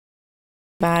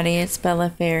Body, it's Bella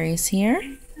Fairies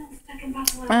here.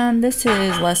 This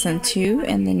is lesson 2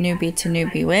 in the newbie to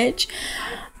newbie witch.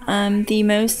 The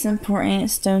most important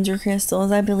stones or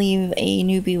crystals I believe a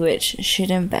newbie witch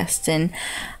should invest in.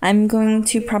 I'm going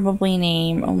to probably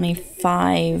name only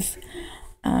 5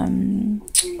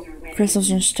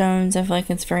 crystals and stones. I feel like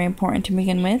it's very important to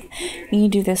begin with. You can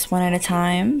do this one at a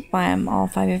time. Buy them all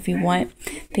 5 if you want.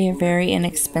 They are very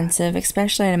inexpensive,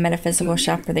 especially at a metaphysical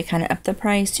shop where they kind of up the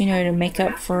price, to make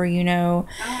up for, to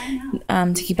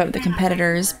keep up with the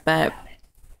competitors. But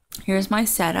here's my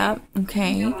setup,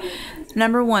 okay?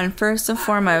 Number 1, first and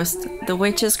foremost, the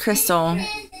witch's crystal,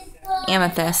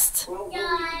 amethyst.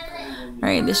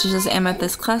 Alright, this is just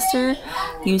amethyst cluster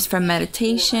used for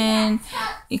meditation.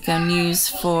 You can use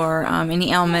for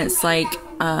any ailments, like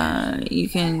you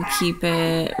can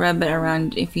rub it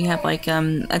around if you have like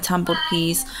a tumbled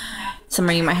piece. Some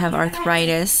of you might have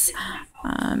arthritis.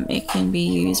 It can be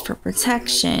used for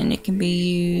protection. It can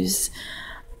be used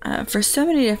for so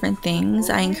many different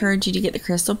things. I encourage you to get the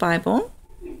Crystal Bible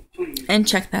and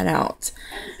check that out.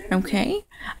 Okay?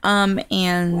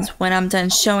 And when I'm done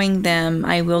showing them,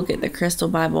 I will get the Crystal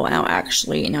Bible out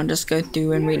actually, and I'll just go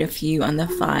through and read a few on the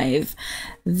 5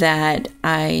 that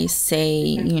I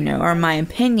say, are my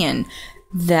opinion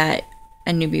that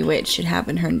a newbie witch should have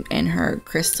in her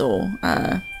crystal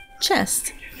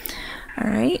chest.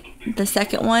 Alright, the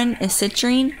second one is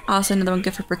citrine, also another one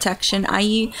good for protection.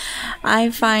 I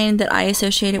find that I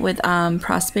associate it with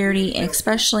prosperity,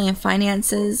 especially in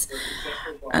finances.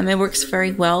 It works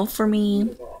very well for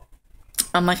me.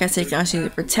 Like I said, you can also use it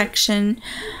for protection.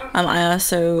 I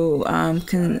also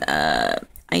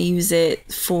I use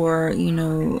it for,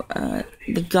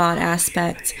 the God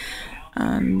aspect,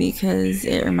 because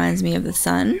it reminds me of the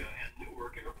sun.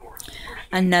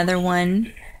 Another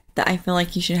one that I feel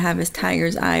like you should have is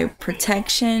Tiger's Eye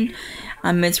protection.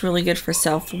 It's really good for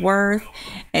self-worth.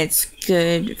 It's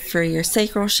good for your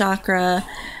sacral chakra.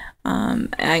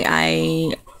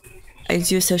 I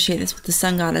do associate this with the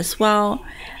sun god as well.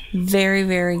 Very,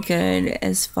 very good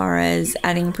as far as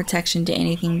adding protection to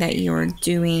anything that you are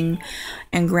doing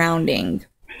and grounding.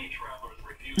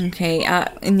 Okay,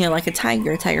 like a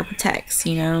tiger protects,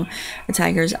 a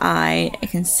tiger's eye. It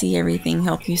can see everything,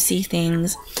 help you see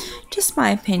things. Just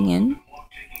my opinion.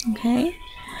 Okay.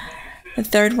 The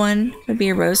third one would be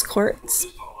a rose quartz.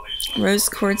 Rose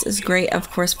quartz is great,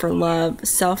 of course, for love,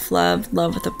 self-love,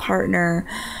 love with a partner.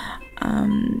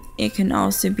 It can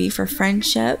also be for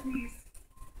friendship.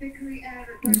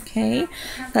 Okay,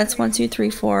 that's 1, 2,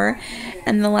 3, 4.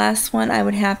 And the last one I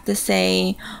would have to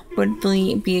say would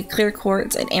be a clear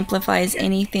quartz. It amplifies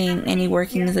any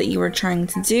workings that you are trying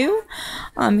to do.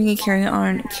 You can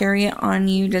carry it on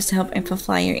you just to help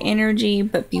amplify your energy,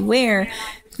 but beware,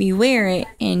 if you wear it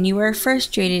and you are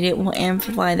frustrated, it will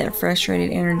amplify that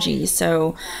frustrated energy.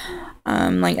 So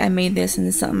like I made this, and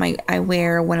this is something I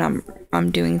wear when I'm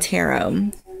doing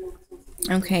tarot.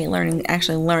 Okay, learning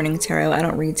tarot. I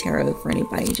don't read tarot for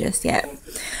anybody just yet.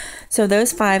 So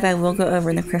those 5 I will go over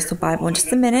in the Crystal Bible in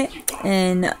just a minute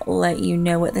and let you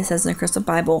know what this says in the Crystal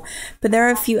Bible. But there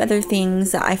are a few other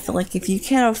things that I feel like if you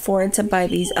can't afford to buy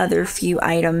these other few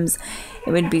items,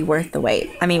 it would be worth the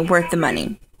wait. Worth the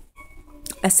money.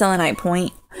 A selenite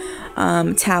point,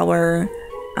 tower.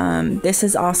 This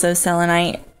is also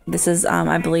selenite. This is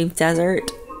I believe desert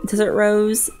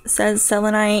rose says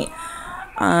selenite.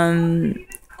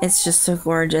 It's just so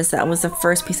gorgeous. That was the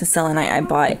first piece of selenite I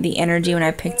bought. The energy when I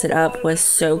picked it up was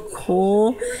so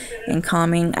cool and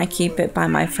calming. I keep it by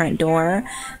my front door.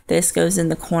 This goes in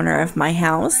the corner of my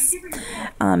house.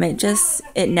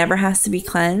 It never has to be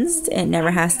cleansed. It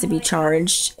never has to be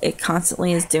charged. It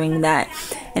constantly is doing that.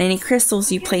 And any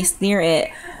crystals you place near it,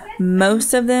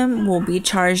 most of them will be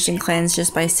charged and cleansed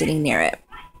just by sitting near it.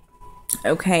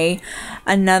 Okay,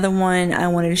 another one I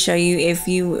wanted to show you. If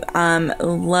you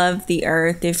love the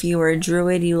earth, if you are a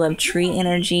druid, you love tree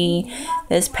energy,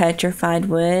 this petrified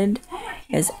wood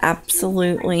is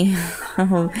absolutely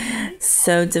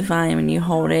so divine when you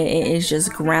hold it. It is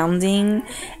just grounding,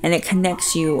 and it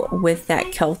connects you with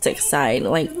that Celtic side.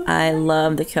 Like, I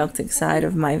love the Celtic side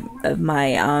of my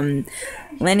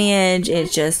lineage.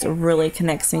 It just really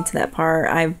connects me to that part.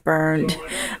 I burned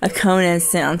a cone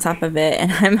instant on top of it,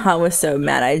 and I was so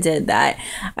mad I did that.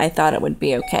 I thought it would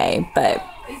be okay, but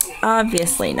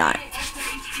obviously not.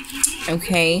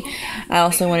 Okay, I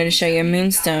also wanted to show you a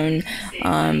moonstone.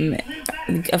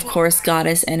 Of course,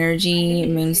 goddess energy.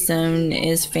 Moonstone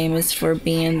is famous for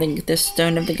being the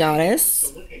stone of the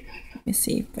goddess. Let me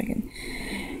see if I can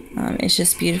It's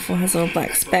just beautiful. It has little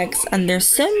black specks, and there's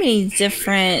so many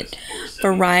different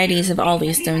varieties of all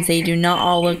these stones. They do not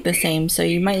all look the same. So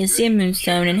you might see a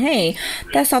moonstone and hey,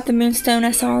 that's not the moonstone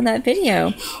I saw in that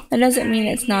video. That doesn't mean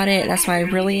it's not it. That's why I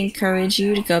really encourage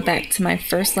you to go back to my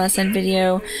first lesson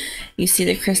video. You see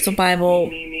the crystal Bible.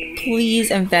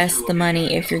 Please invest the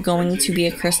money if you're going to be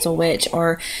a crystal witch,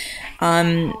 or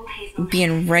be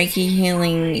in Reiki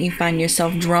healing, you find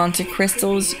yourself drawn to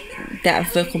crystals,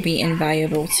 that book will be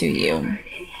invaluable to you.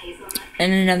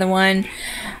 And another one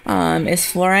is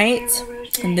fluorite.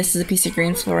 And this is a piece of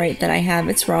green fluorite that I have.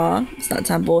 It's raw. It's not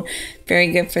tumbled.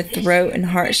 Very good for throat and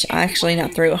heart. Actually,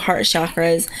 not throat, heart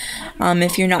chakras.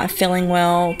 If you're not feeling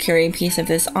well, carry a piece of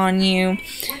this on you.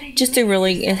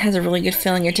 It has a really good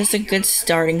feeling. It's just a good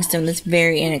starting stone that's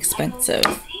very inexpensive.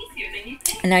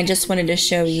 And I just wanted to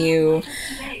show you,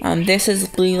 this is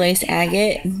blue lace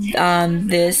agate.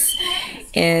 This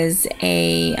is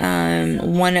a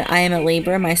I am a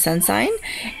Libra, my sun sign,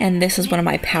 and this is one of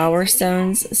my power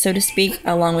stones, so to speak,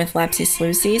 along with lapis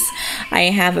lazuli. I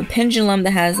have a pendulum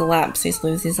that has a lapis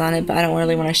lazuli on it, but I don't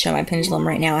really want to show my pendulum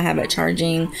right now. I have it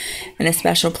charging in a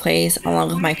special place along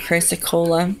with my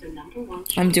chrysocolla.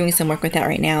 I'm doing some work with that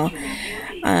right now.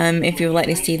 If you would like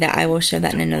to see that, I will show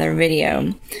that in another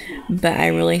video. But I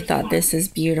really thought this is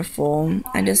beautiful.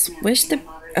 I just wish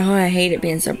I hate it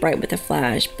being so bright with the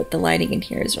flash, but the lighting in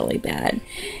here is really bad.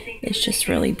 It's just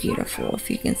really beautiful. If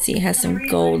you can see, it has some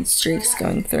gold streaks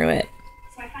going through it.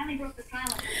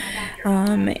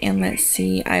 And let's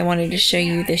see, I wanted to show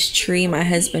you this tree my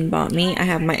husband bought me. I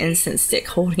have my incense stick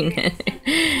holding it.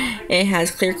 It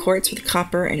has clear quartz with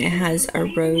copper, and it has a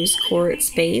rose quartz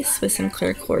base with some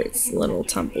clear quartz little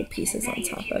tumble pieces on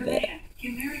top of it.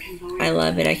 I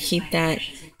love it. I keep that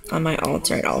on my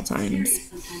altar at all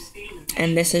times.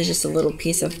 And this is just a little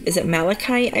piece of, is it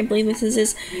malachite? I believe this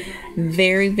is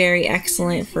very, very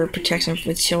excellent for protection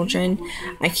with children.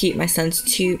 I keep my son's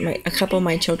a couple of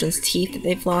my children's teeth that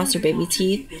they've lost, or baby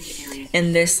teeth,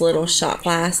 in this little shot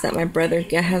glass that my brother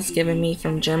has given me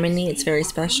from Germany. It's very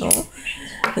special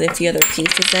with a few other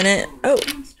pieces in it.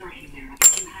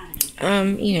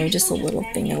 You know, just a little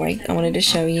thing I wanted to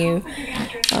show you.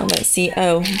 Let's see.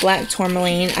 Black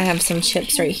tourmaline. I have some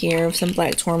chips right here of some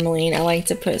black tourmaline. I like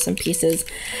to put some pieces.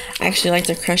 I actually like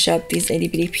to crush up these itty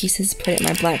bitty pieces, put it in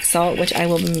my black salt, which I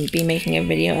will be making a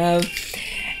video of.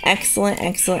 Excellent,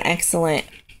 excellent, excellent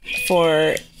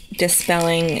for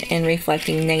dispelling and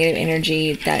reflecting negative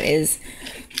energy that is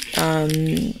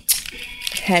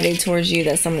headed towards you,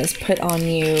 that someone has put on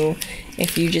you.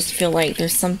 If you just feel like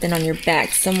there's something on your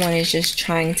back, someone is just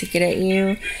trying to get at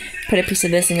you, put a piece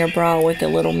of this in your bra with a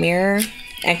little mirror.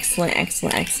 Excellent,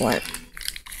 excellent, excellent.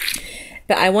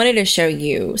 But I wanted to show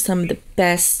you some of the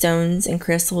best stones and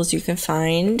crystals you can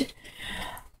find.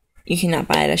 You cannot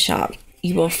buy at a shop.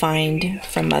 You will find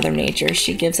from Mother Nature.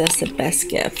 She gives us the best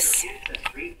gifts.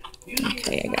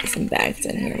 Okay, I got some bags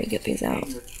in here. Let me get these out.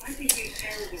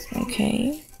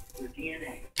 Okay.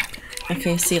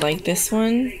 Okay, see, like this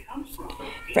one,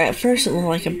 at first it looked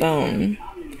like a bone,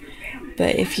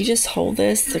 but if you just hold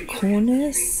this, the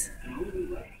coolness,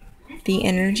 the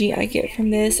energy I get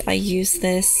from this, I use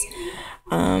this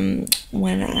when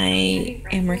I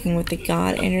am working with the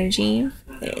God energy.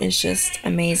 It's just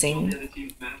amazing.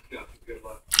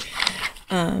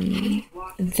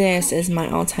 This is my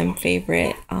all-time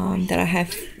favorite that I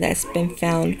have, that's been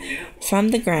found from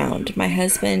the ground. My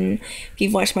husband, if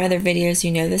you've watched my other videos,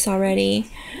 you know this already,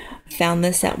 found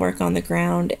this at work on the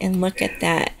ground, and look at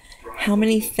that. How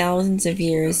many thousands of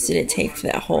years did it take for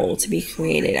that hole to be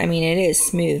created? I mean, it is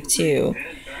smooth too.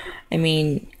 I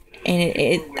mean,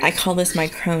 and I call this my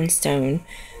crone stone.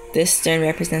 This stone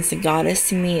represents the goddess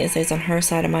to me. It says on her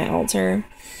side of my altar,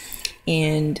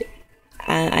 and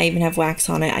I even have wax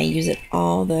on it. I use it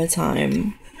all the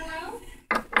time.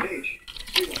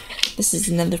 This is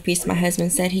another piece my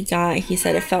husband said he got. He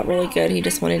said it felt really good. He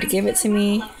just wanted to give it to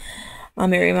me.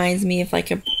 It reminds me of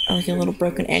like a little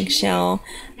broken eggshell.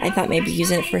 I thought maybe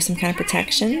using it for some kind of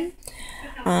protection.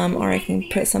 Or I can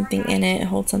put something in it,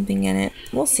 hold something in it.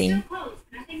 We'll see.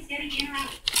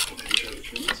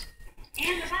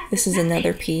 This is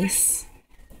another piece.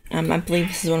 I believe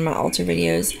this is one of my altar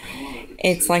videos.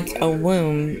 It's like a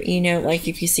womb, you know, like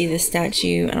if you see the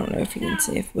statue, I don't know if you can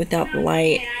see it without the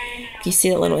light, if you see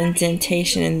that little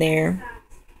indentation in there,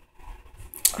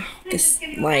 this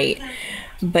light,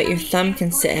 but your thumb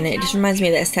can sit in it. It just reminds me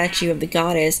of that statue of the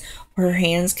goddess where her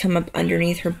hands come up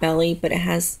underneath her belly, but it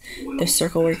has the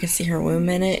circle where you can see her womb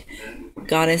in it.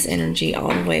 Goddess energy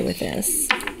all the way with this.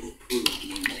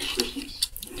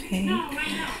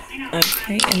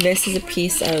 Okay, and this is a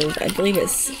piece of, I believe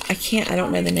it's, I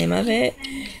don't know the name of it.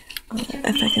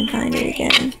 If I can find it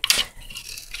again.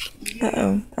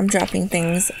 Uh-oh, I'm dropping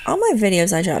things. All my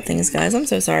videos I drop things, guys. I'm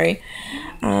so sorry.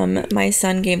 My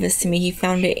son gave this to me. He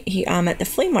found it at the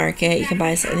flea market. You can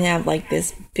buy, they have like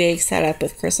this big setup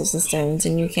with crystals and stones,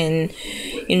 and you can,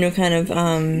 you know, kind of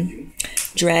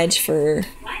dredge for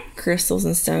crystals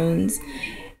and stones.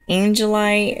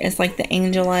 Angelite, it's like the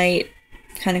angelite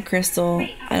kind of crystal.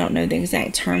 I don't know the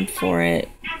exact term for it.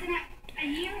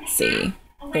 Let's see,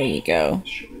 there you go.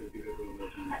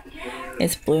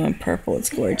 It's blue and purple.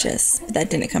 It's gorgeous. But that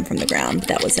didn't come from the ground. But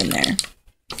that was in there.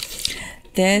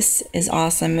 This is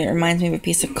awesome. It reminds me of a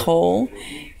piece of coal.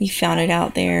 He found it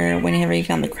out there whenever he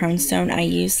found the crone stone. I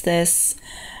use this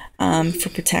for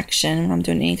protection. When I'm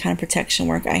doing any kind of protection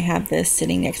work, I have this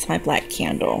sitting next to my black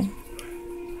candle.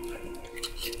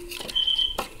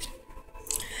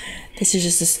 This is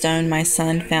just a stone my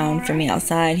son found for me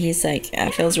outside. He's like,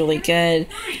 it feels really good,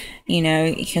 you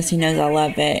know, because he knows I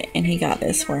love it, and he got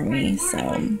this for me.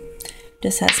 So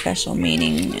this has special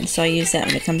meaning, and so I use that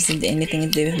when it comes to anything to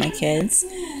do with my kids.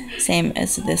 Same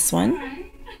as this one.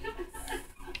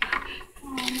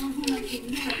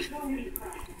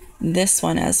 This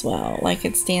one as well, like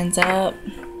it stands up.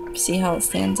 See how it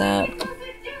stands up?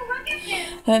 I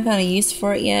haven't found a use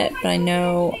for it yet, but I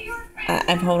know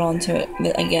I've held on to it.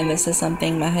 Again, this is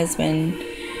something my husband,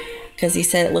 because he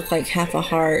said it looked like half a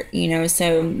heart, you know,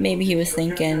 so maybe he was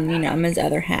thinking, you know, I'm his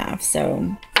other half,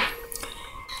 so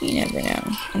you never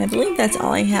know. And I believe that's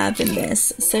all I have in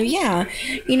this. So yeah,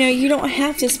 you know, you don't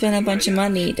have to spend a bunch of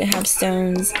money to have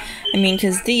stones. I mean,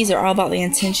 because these are all about the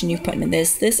intention you put into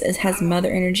this. Has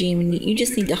mother energy, and you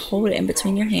just need to hold it in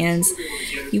between your hands.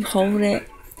 You hold it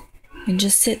and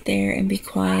just sit there and be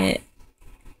quiet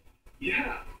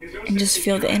and just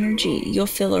feel the energy. You'll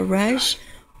feel a rush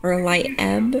or a light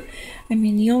ebb. I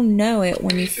mean, you'll know it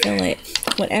when you feel it.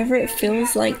 Whatever it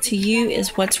feels like to you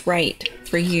is what's right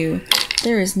for you.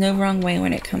 There is no wrong way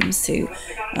when it comes to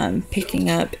picking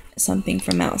up something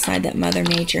from outside that Mother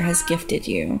Nature has gifted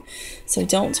you. So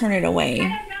don't turn it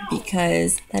away,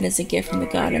 because that is a gift from the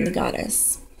God and the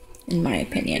Goddess, in my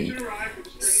opinion.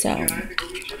 So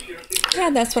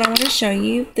yeah, that's what I want to show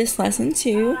you this lesson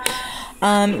too.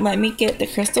 Let me get the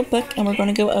crystal book, and we're going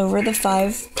to go over the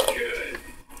five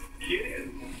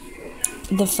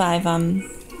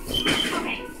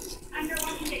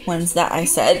ones that I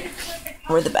said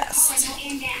were the best.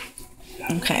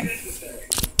 Okay.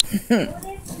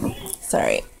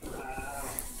 Sorry.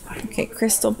 Okay,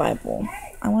 Crystal Bible.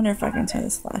 I wonder if I can turn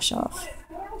this flash off.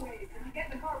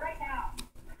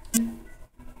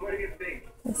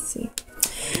 Let's see.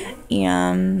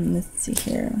 Let's see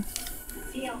here.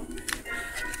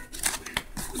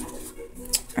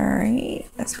 Alright,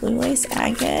 that's blue lace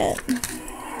agate.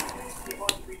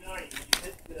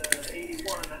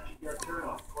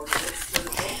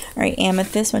 Alright,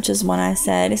 amethyst, which is one I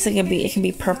said. It can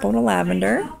be purple to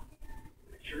lavender.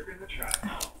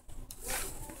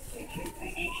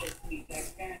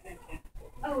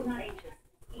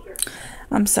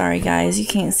 I'm sorry guys, you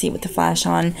can't see with the flash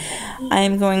on. I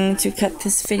am going to cut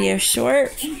this video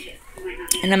short,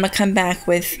 and I'm going to come back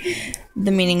with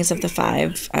the meanings of the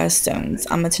 5 stones.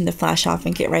 I'm going to turn the flash off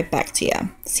and get right back to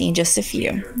you. See you in just a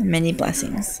few. Many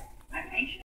blessings.